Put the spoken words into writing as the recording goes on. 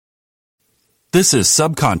This is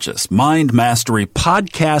Subconscious Mind Mastery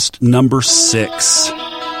Podcast number 6.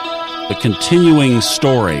 The continuing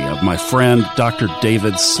story of my friend Dr.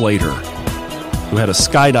 David Slater, who had a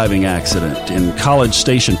skydiving accident in College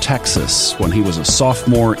Station, Texas, when he was a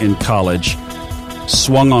sophomore in college,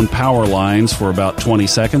 swung on power lines for about 20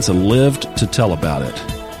 seconds and lived to tell about it.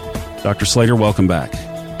 Dr. Slater, welcome back.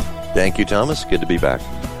 Thank you, Thomas. Good to be back.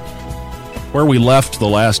 Where we left the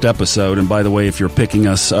last episode, and by the way, if you're picking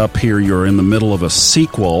us up here, you're in the middle of a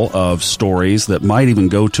sequel of stories that might even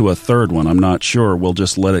go to a third one. I'm not sure. We'll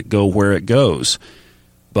just let it go where it goes.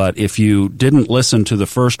 But if you didn't listen to the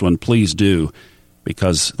first one, please do,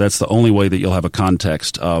 because that's the only way that you'll have a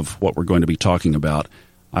context of what we're going to be talking about.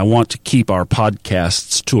 I want to keep our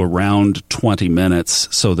podcasts to around 20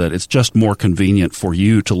 minutes so that it's just more convenient for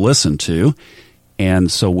you to listen to.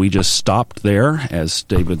 And so we just stopped there as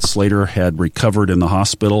David Slater had recovered in the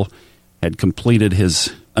hospital, had completed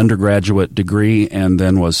his undergraduate degree, and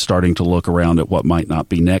then was starting to look around at what might not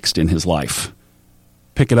be next in his life.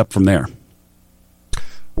 Pick it up from there.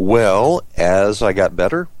 Well, as I got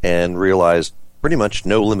better and realized pretty much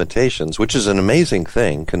no limitations, which is an amazing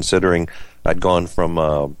thing considering I'd gone from,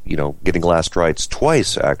 getting last rites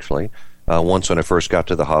twice, actually. Once when I first got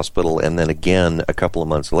to the hospital, and then again a couple of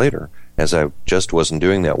months later, as I just wasn't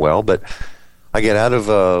doing that well. But I get out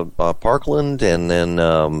of Parkland and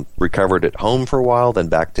then recovered at home for a while, then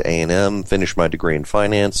back to A&M, finished my degree in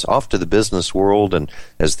finance, off to the business world, and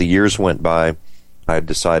as the years went by, I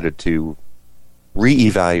decided to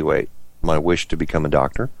reevaluate my wish to become a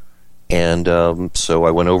doctor. And so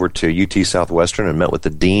I went over to UT Southwestern and met with the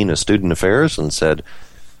Dean of Student Affairs and said,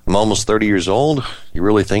 I'm almost 30 years old. You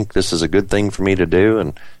really think this is a good thing for me to do?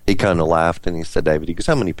 And he kind of laughed and he said, David, he goes,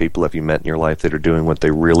 how many people have you met in your life that are doing what they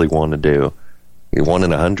really want to do? 1 in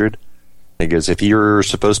 100? He goes, if you're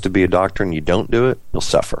supposed to be a doctor and you don't do it, you'll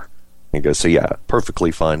suffer. He goes, so yeah, perfectly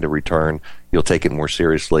fine to return. You'll take it more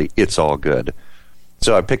seriously. It's all good.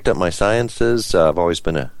 So I picked up my sciences. I've always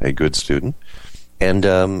been a good student and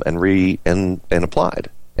applied.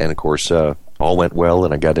 And of course, all went well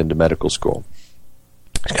and I got into medical school.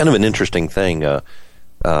 It's kind of an interesting thing,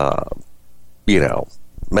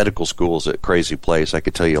 medical school is a crazy place. I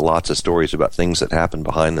could tell you lots of stories about things that happen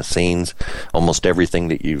behind the scenes. Almost everything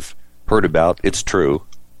that you've heard about, it's true.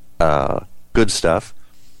 Good stuff.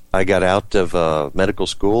 I got out of medical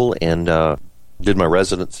school and did my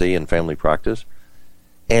residency in family practice.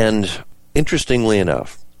 And interestingly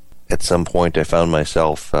enough, at some point I found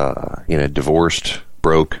myself, divorced,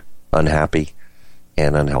 broke, unhappy,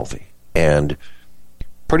 and unhealthy. And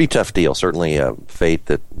pretty tough deal. Certainly a fate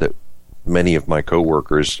that many of my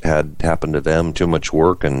coworkers had happened to them. Too much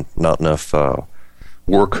work and not enough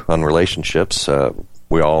work on relationships.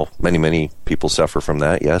 Many people suffer from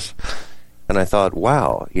that, yes. And I thought,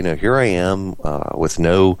 wow, here I am with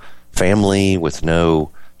no family, with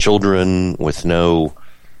no children, with no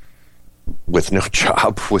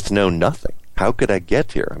job, with no nothing. How could I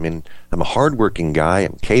get here? I mean, I'm a hardworking guy.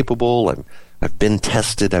 I'm capable. I've been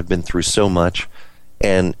tested. I've been through so much.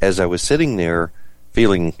 And as I was sitting there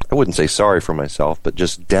feeling, I wouldn't say sorry for myself, but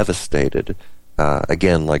just devastated,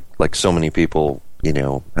 again, like so many people,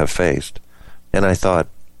 have faced. And I thought,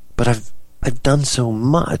 but I've done so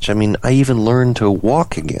much. I mean, I even learned to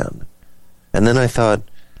walk again. And then I thought,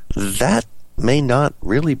 that may not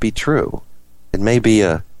really be true. It may be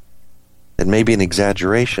an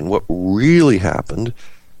exaggeration. What really happened,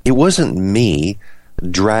 it wasn't me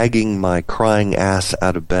dragging my crying ass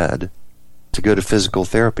out of bed to go to physical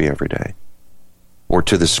therapy every day, or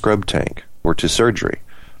to the scrub tank, or to surgery.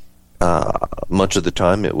 Much of the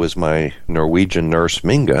time it was my Norwegian nurse,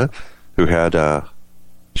 Minga, who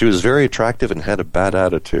she was very attractive and had a bad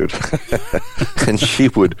attitude. And she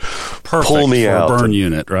would pull me out. Perfect for a burn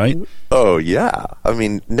unit, right? Oh, yeah. I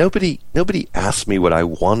mean, nobody asked me what I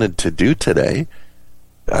wanted to do today.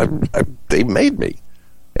 They made me.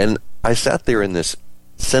 And I sat there in this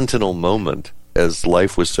sentinel moment as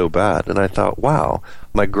life was so bad. And I thought, wow,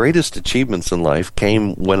 my greatest achievements in life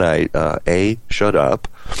came when I, A, shut up,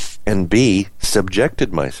 and B,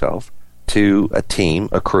 subjected myself to a team,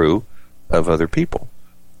 a crew of other people.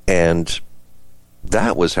 And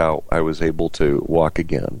that was how I was able to walk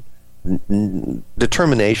again.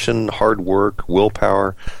 Determination, hard work,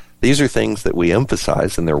 willpower, these are things that we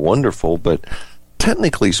emphasize, and they're wonderful, but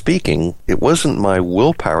technically speaking, it wasn't my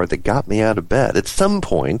willpower that got me out of bed. At some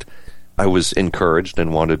point, I was encouraged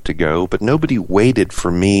and wanted to go, but nobody waited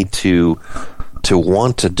for me to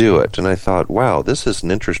want to do it. And I thought, wow, this is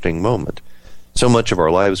an interesting moment. So much of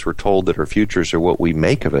our lives we're told that our futures are what we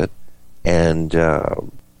make of it, and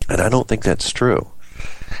I don't think that's true.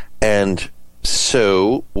 And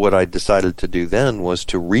So what I decided to do then was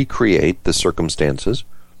to recreate the circumstances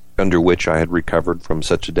under which I had recovered from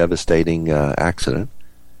such a devastating accident,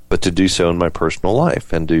 but to do so in my personal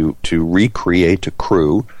life and to recreate a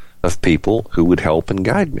crew of people who would help and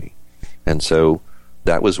guide me. And so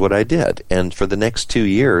that was what I did. And for the next 2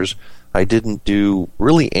 years, I didn't do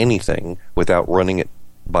really anything without running it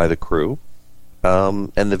by the crew.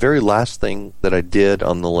 And the very last thing that I did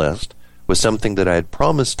on the list was something that I had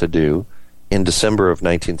promised to do in December of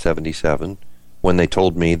 1977, when they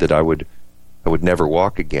told me that I would never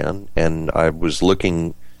walk again. And I was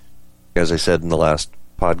looking, as I said in the last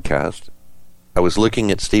podcast, I was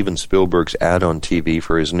looking at Steven Spielberg's ad on TV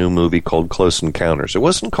for his new movie called Close Encounters. It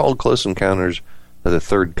wasn't called Close Encounters of the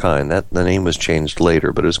Third Kind. The name was changed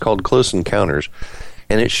later, but it was called Close Encounters.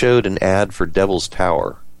 And it showed an ad for Devil's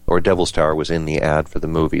Tower, or Devil's Tower was in the ad for the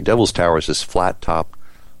movie. Devil's Tower is this flat-top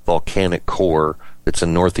volcanic core that's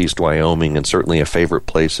in northeast Wyoming, and certainly a favorite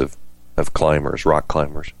place of climbers, rock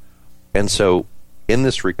climbers. And so in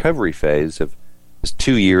this recovery phase of this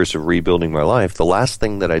 2 years of rebuilding my life, the last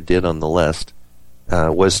thing that I did on the list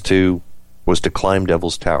was to climb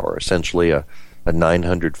Devil's Tower, essentially a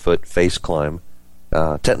 900-foot face climb,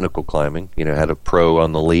 technical climbing. Had a pro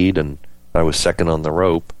on the lead, and I was second on the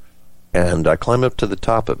rope. And I climbed up to the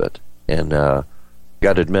top of it, and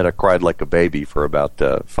got to admit, I cried like a baby for about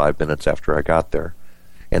 5 minutes after I got there.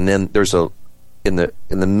 And then there's in the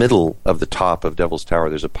middle of the top of Devil's Tower,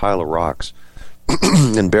 there's a pile of rocks,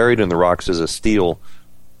 and buried in the rocks is a steel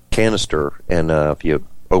canister. And if you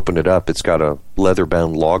open it up, it's got a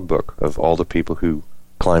leather-bound logbook of all the people who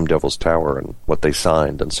climbed Devil's Tower and what they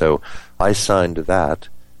signed. And so I signed that,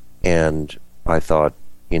 and I thought,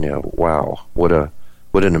 wow, what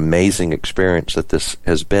an amazing experience that this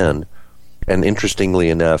has been. And interestingly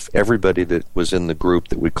enough, everybody that was in the group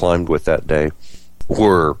that we climbed with that day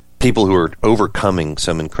were people who were overcoming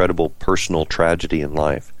some incredible personal tragedy in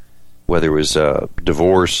life, whether it was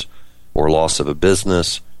divorce or loss of a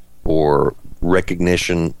business or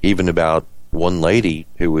recognition, even about one lady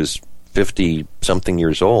who was 50-something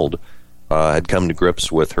years old, had come to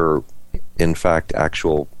grips with her, in fact,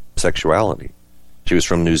 actual sexuality. She was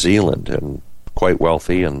from New Zealand and quite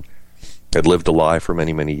wealthy and had lived a lie for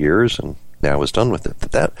many, many years, and now was done with it.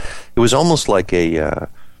 It was almost like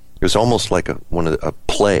a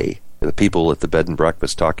play. The people at the bed and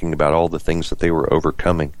breakfast talking about all the things that they were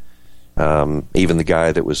overcoming. Even the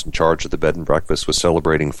guy that was in charge of the bed and breakfast was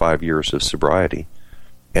celebrating 5 years of sobriety,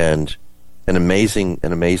 and an amazing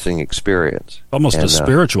experience. Almost a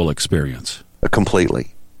spiritual experience.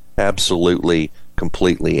 Completely, absolutely,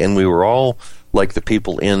 completely. And we were all like the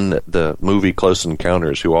people in the movie Close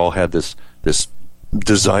Encounters, who all had this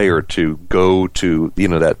desire to go to,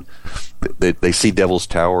 that they see Devil's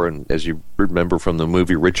Tower, and as you remember from the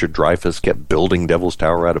movie, Richard Dreyfuss kept building Devil's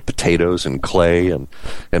Tower out of potatoes and clay and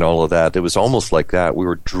all of that. It was almost like that. We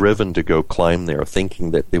were driven to go climb there,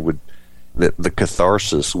 thinking that that the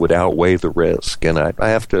catharsis would outweigh the risk. And I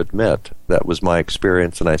have to admit, that was my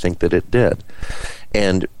experience, and I think that it did.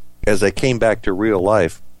 And as I came back to real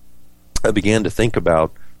life, I began to think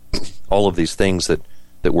about all of these things that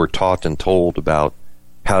we're taught and told about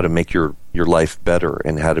how to make your life better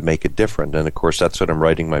and how to make it different. And of course, that's what I'm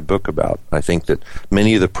writing my book about. I think that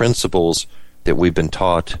many of the principles that we've been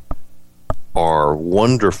taught are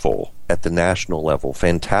wonderful at the national level,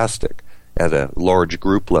 fantastic at a large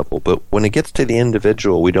group level, but when it gets to the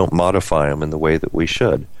individual, we don't modify them in the way that we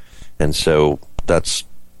should. And so that's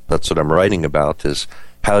what I'm writing about, is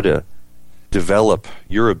how to develop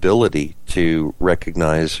your ability to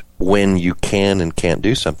recognize when you can and can't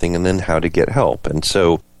do something, and then how to get help. And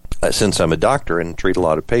so since I'm a doctor and treat a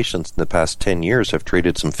lot of patients, in the past 10 years I've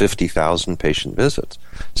treated some 50,000 patient visits.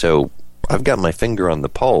 So I've got my finger on the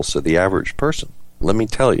pulse of the average person, let me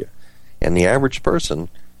tell you. And the average person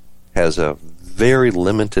has a very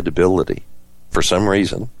limited ability, for some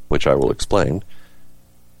reason, which I will explain,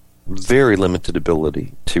 very limited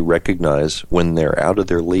ability to recognize when they're out of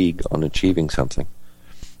their league on achieving something.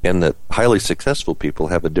 And that highly successful people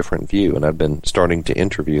have a different view, and I've been starting to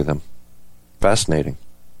interview them. Fascinating.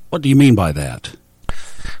 What do you mean by that?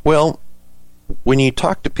 Well, when you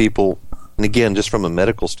talk to people, and again, just from a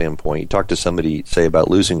medical standpoint, you talk to somebody, say, about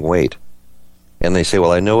losing weight, and they say,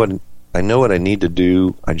 well, I know what I need to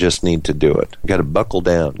do, I just need to do it. I've got to buckle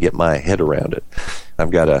down, get my head around it. I've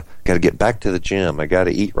got to get back to the gym, I got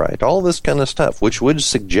to eat right, all this kind of stuff, which would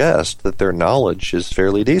suggest that their knowledge is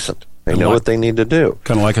fairly decent. They know what they need to do.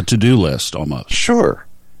 Kind of like a to-do list, almost. Sure.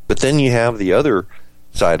 But then you have the other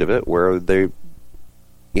side of it where they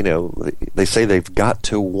say they've got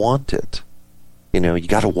to want it. You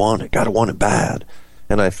got to want it bad.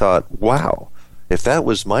 And I thought, wow, if that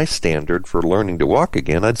was my standard for learning to walk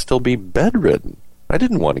again, I'd still be bedridden. I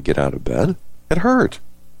didn't want to get out of bed. It hurt.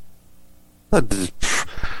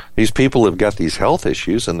 These people have got these health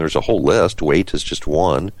issues, and there's a whole list. Weight is just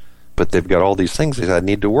one, but they've got all these things. They say, I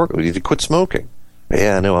need to work. I need to quit smoking.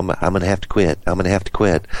 Yeah, I know. I'm going to have to quit. I'm going to have to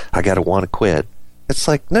quit. I got to want to quit. It's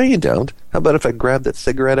like, no, you don't. How about if I grab that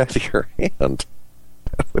cigarette out of your hand?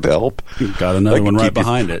 That would help. You've got another one right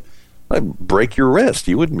behind it. I'd break your wrist.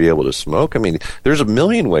 You wouldn't be able to smoke. I mean, there's a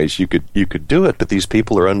million ways you could do it, but these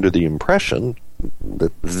people are under the impression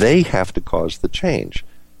that they have to cause the change.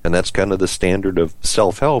 And that's kind of the standard of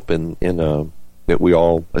self-help that we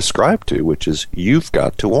all ascribe to, which is you've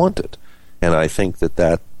got to want it. And I think that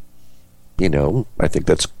I think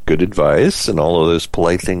that's good advice and all of those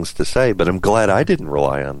polite things to say, but I'm glad I didn't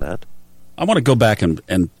rely on that. I want to go back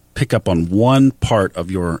and pick up on one part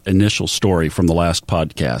of your initial story from the last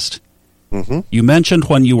podcast. Mm-hmm. You mentioned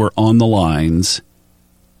when you were on the lines,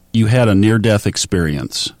 you had a near-death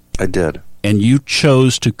experience. I did. And you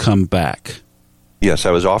chose to come back. Yes,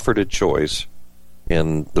 I was offered a choice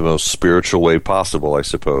in the most spiritual way possible, I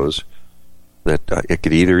suppose, that I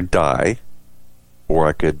could either die or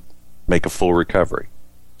I could make a full recovery.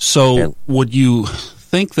 So would you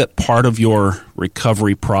think that part of your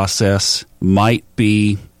recovery process might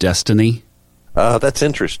be destiny? That's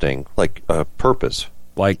interesting, like purpose.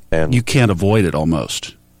 Like you can't avoid it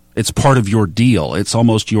almost. It's part of your deal. It's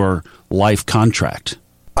almost your life contract.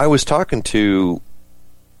 I was talking to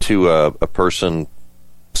a person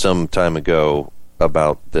some time ago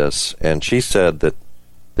about this, and she said that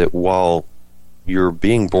while your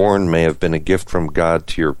being born may have been a gift from God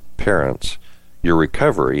to your parents, your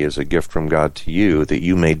recovery is a gift from God to you, that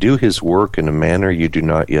you may do His work in a manner you do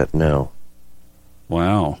not yet know.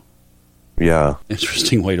 Wow. Yeah.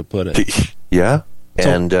 Interesting way to put it. Yeah.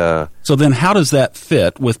 So then how does that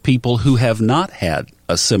fit with people who have not had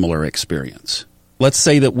a similar experience? Let's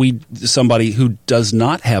say that somebody who does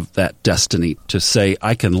not have that destiny to say,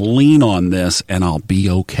 I can lean on this and I'll be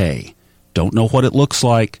okay. Don't know what it looks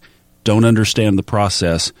like, don't understand the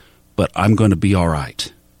process, but I'm going to be all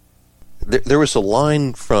right. There was a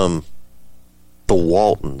line from the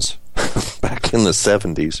Waltons back in the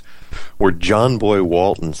 70s where John Boy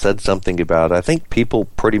Walton said something about, I think people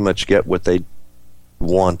pretty much get what they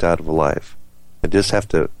want out of life. They just have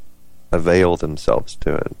to avail themselves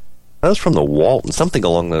to it. That was from the Waltons, something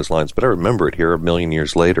along those lines, but I remember it here a million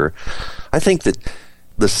years later. I think that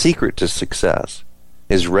the secret to success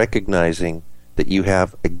is recognizing that you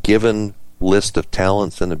have a given list of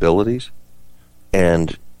talents and abilities,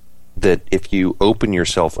 and that if you open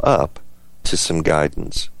yourself up to some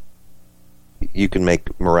guidance, you can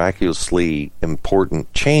make miraculously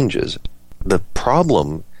important changes. The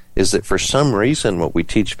problem is that for some reason what we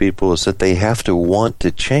teach people is that they have to want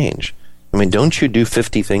to change. I mean, don't you do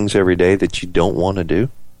 50 things every day that you don't want to do?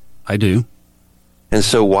 I do. And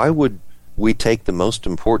so why would we take the most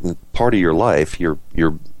important part of your life, your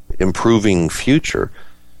improving future,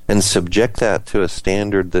 and subject that to a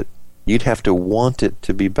standard that you'd have to want it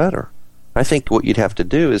to be better? I think what you'd have to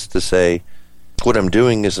do is to say, what I'm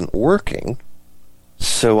doing isn't working,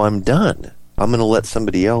 so I'm done. I'm going to let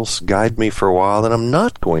somebody else guide me for a while, and I'm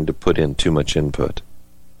not going to put in too much input.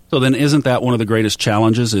 So then isn't that one of the greatest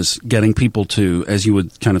challenges, is getting people to, as you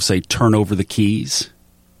would kind of say, turn over the keys,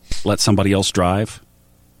 let somebody else drive?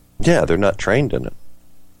 Yeah, they're not trained in it.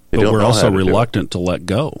 But we're also reluctant to let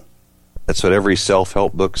go. That's what every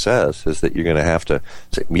self-help book says, is that you're going to have to,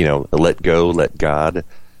 let go, let God,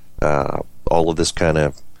 all of this kind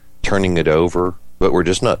of turning it over, but we're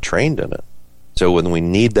just not trained in it. So when we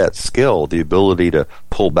need that skill, the ability to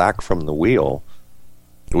pull back from the wheel,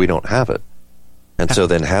 we don't have it. And so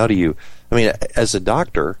then how do you, as a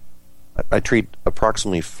doctor, I treat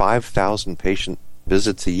approximately 5,000 patient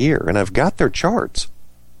visits a year, and I've got their charts.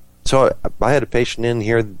 So I had a patient in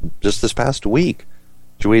here just this past week.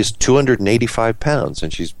 She weighs 285 pounds,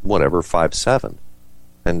 and she's, 5'7".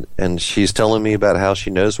 And she's telling me about how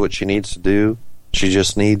she knows what she needs to do. She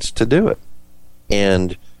just needs to do it.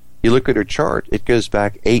 And you look at her chart, it goes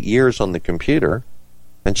back 8 years on the computer,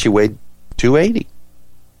 and she weighed 280.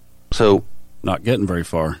 So not getting very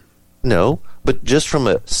far. No, but just from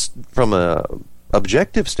a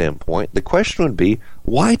objective standpoint, the question would be,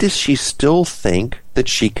 why does she still think that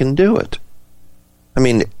she can do it? I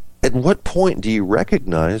mean, at what point do you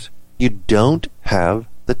recognize you don't have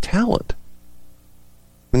the talent?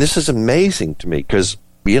 I mean, this is amazing to me because,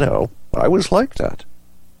 I was like that.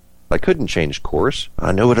 I couldn't change course.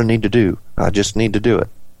 I know what I need to do. I just need to do it.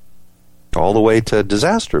 All the way to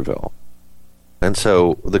Disasterville. And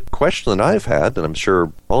so the question that I've had, and I'm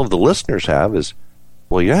sure all of the listeners have, is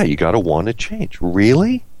Well, yeah, you got to want to change.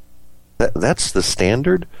 Really? That's the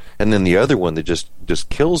standard? And then the other one that just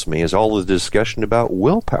kills me is all the discussion about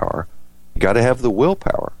willpower. You got to have the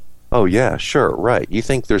willpower. Oh, yeah, sure, right. You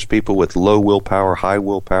think there's people with low willpower, high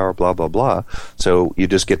willpower, blah, blah, blah. So you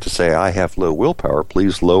just get to say, I have low willpower.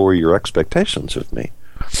 Please lower your expectations of me.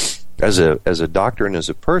 As a doctor and as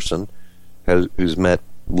a person who's met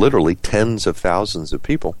literally tens of thousands of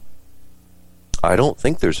people, I don't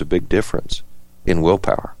think there's a big difference in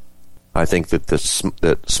willpower. I think that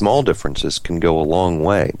that small differences can go a long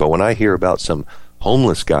way. But when I hear about some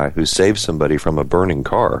homeless guy who saved somebody from a burning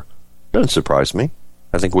car, it doesn't surprise me.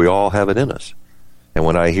 I think we all have it in us. And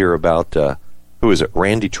when I hear about, who is it,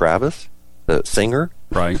 Randy Travis, the singer?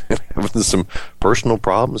 Right. Having some personal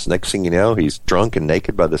problems. Next thing you know, he's drunk and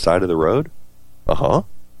naked by the side of the road.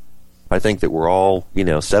 I think that we're all,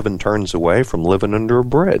 7 turns away from living under a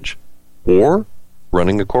bridge or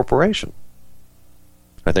running a corporation.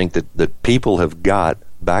 I think that people have got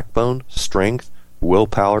backbone, strength,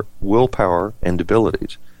 willpower, and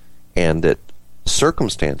abilities, and that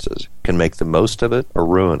circumstances can make the most of it or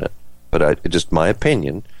ruin it. But just my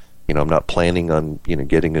opinion, I'm not planning on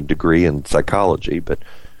getting a degree in psychology, but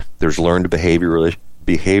there's learned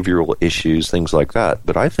behavioral issues, things like that.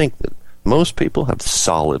 But I think that most people have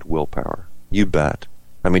solid willpower. You bet.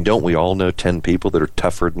 I mean, don't we all know 10 people that are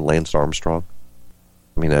tougher than Lance Armstrong?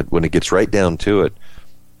 I mean, when it gets right down to it,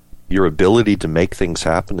 your ability to make things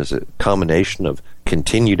happen is a combination of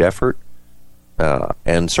continued effort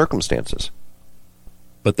and circumstances.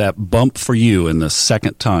 But that bump for you in the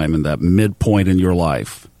second time, in that midpoint in your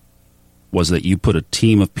life, was that you put a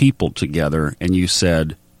team of people together and you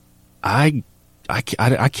said, I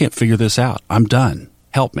can't figure this out. I'm done.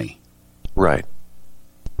 Help me. Right.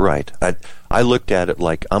 I looked at it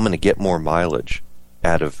like I'm going to get more mileage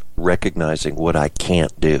out of recognizing what I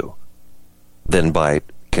can't do than by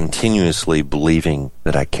continuously believing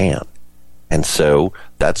that I can. And so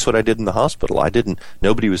that's what I did in the hospital.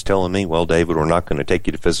 Nobody was telling me, well, David, we're not going to take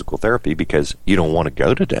you to physical therapy because you don't want to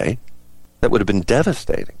go today. That would have been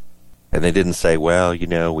devastating. And they didn't say, well,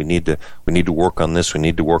 we need to work on this, we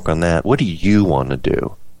need to work on that. What do you want to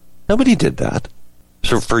do? Nobody did that.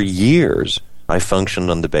 So for years, I functioned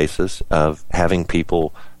on the basis of having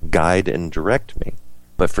people guide and direct me.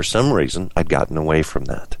 But for some reason, I'd gotten away from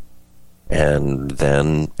that. And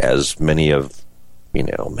then, as many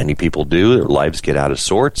people do, their lives get out of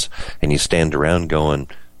sorts, and you stand around going,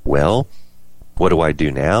 well, what do I do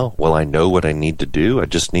now? Well, I know what I need to do. I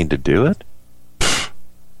just need to do it.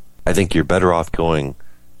 I think you're better off going,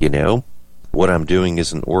 what I'm doing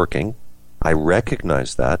isn't working. I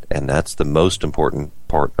recognize that, and that's the most important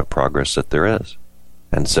part of progress that there is.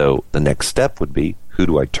 And so the next step would be, who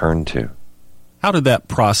do I turn to? How did that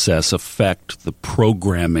process affect the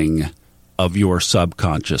programming of your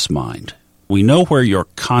subconscious mind? We know where your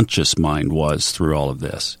conscious mind was through all of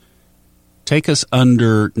this. Take us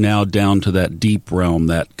now down to that deep realm,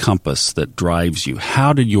 that compass that drives you.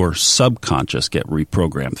 How did your subconscious get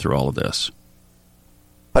reprogrammed through all of this?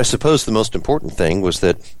 I suppose the most important thing was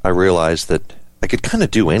that I realized that I could kind of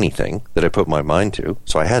do anything that I put my mind to.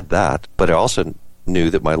 So I had that, but I also knew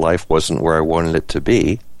that my life wasn't where I wanted it to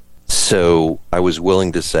be. So I was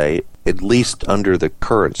willing to say, at least under the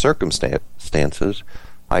current circumstances,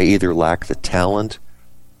 I either lack the talent,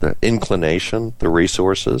 the inclination, the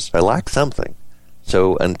resources. I lack something.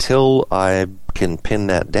 So until I can pin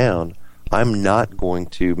that down, I'm not going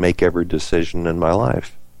to make every decision in my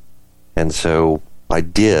life. And so I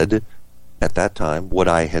did, at that time, what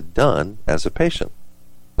I had done as a patient.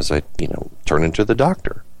 As I, turning to the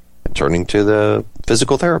doctor, and turning to the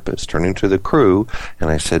physical therapist, turning to the crew, and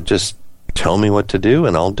I said, just tell me what to do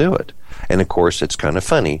and I'll do it. And of course, it's kind of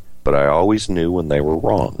funny, but I always knew when they were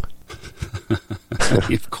wrong.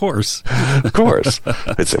 Of course. Of course.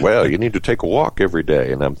 They'd say, well, you need to take a walk every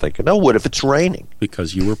day. And I'm thinking, oh, what if it's raining?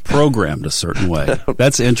 Because you were programmed a certain way.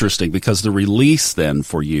 That's interesting, because the release then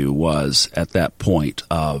for you was at that point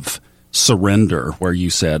of surrender where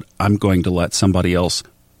you said, I'm going to let somebody else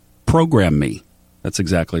program me. That's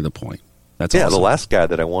exactly the point. That's awesome. The last guy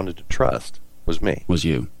that I wanted to trust was me. Was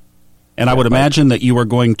you. And I would imagine that you are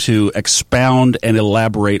going to expound and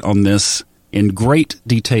elaborate on this in great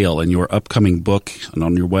detail in your upcoming book and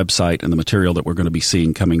on your website and the material that we're going to be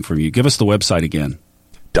seeing coming from you. Give us the website again.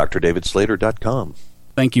 drdavidslater.com.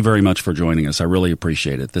 Thank you very much for joining us. I really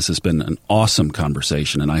appreciate it. This has been an awesome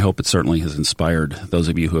conversation, and I hope it certainly has inspired those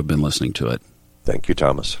of you who have been listening to it. Thank you,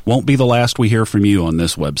 Thomas. Won't be the last we hear from you on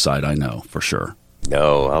this website, I know, for sure.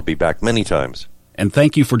 No, I'll be back many times. And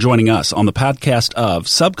thank you for joining us on the podcast of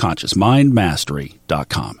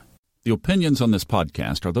SubconsciousMindMastery.com. The opinions on this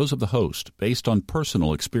podcast are those of the host, based on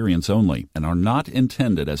personal experience only, and are not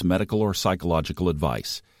intended as medical or psychological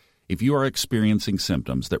advice. If you are experiencing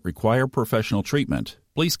symptoms that require professional treatment,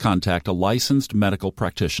 please contact a licensed medical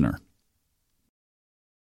practitioner.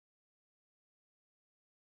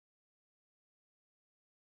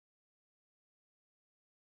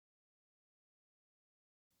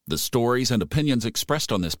 The stories and opinions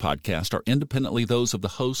expressed on this podcast are independently those of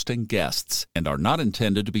the host and guests and are not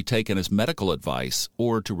intended to be taken as medical advice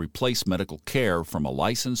or to replace medical care from a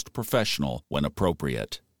licensed professional when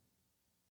appropriate.